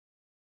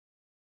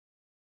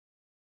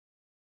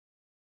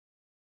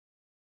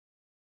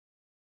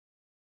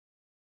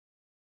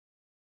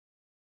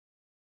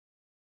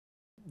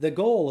The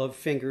goal of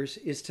fingers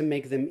is to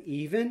make them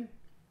even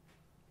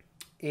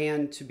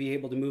and to be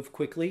able to move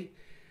quickly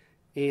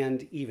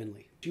and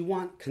evenly. You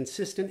want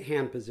consistent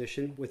hand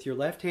position with your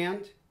left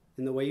hand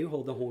in the way you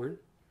hold the horn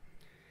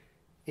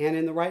and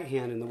in the right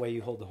hand in the way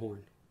you hold the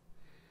horn.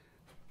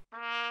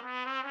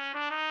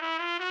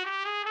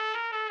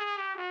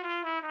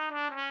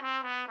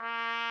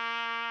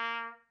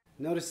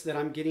 Notice that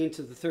I'm getting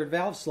to the third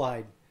valve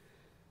slide.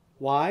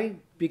 Why?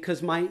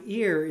 Because my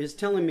ear is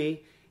telling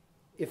me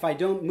if I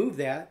don't move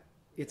that,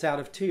 it's out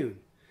of tune.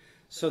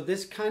 So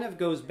this kind of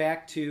goes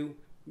back to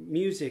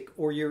music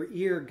or your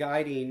ear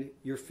guiding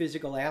your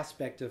physical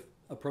aspect of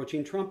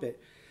approaching trumpet.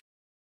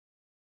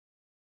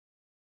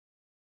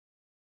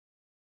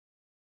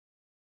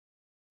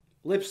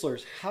 Lip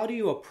slurs, how do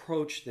you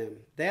approach them?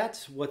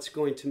 That's what's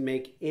going to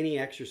make any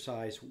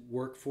exercise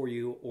work for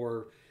you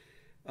or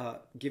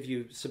give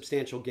you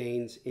substantial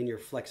gains in your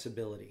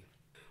flexibility.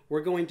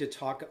 We're going to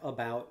talk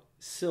about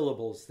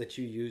syllables that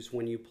you use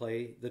when you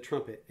play the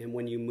trumpet and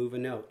when you move a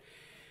note.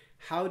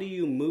 How do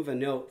you move a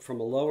note from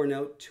a lower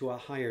note to a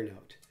higher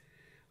note?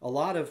 A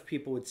lot of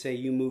people would say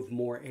you move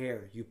more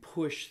air, you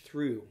push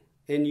through,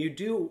 and you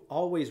do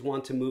always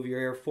want to move your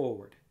air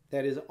forward.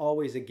 That is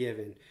always a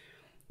given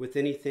with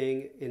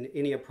anything in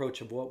any approach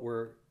of what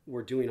we're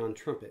doing on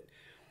trumpet.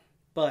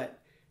 But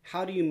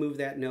how do you move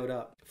that note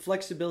up?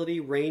 Flexibility,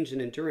 range,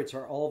 and endurance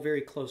are all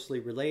very closely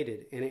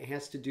related, and it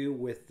has to do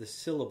with the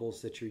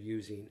syllables that you're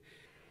using.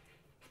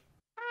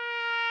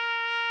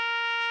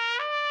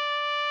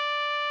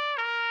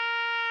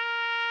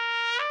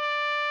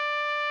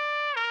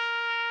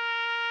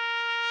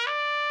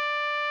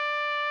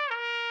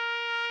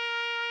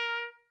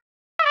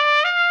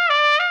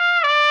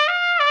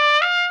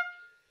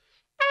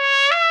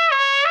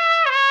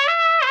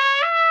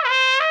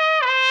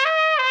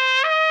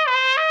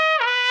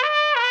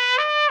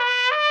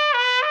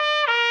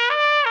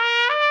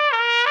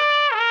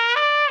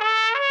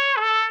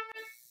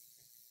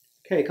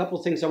 Okay, a couple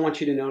of things I want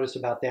you to notice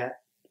about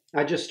that.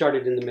 I just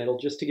started in the middle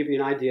just to give you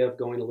an idea of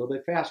going a little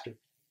bit faster.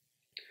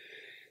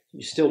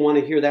 You still want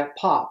to hear that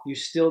pop. You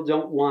still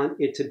don't want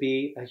it to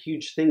be a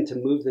huge thing to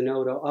move the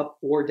note up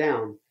or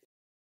down.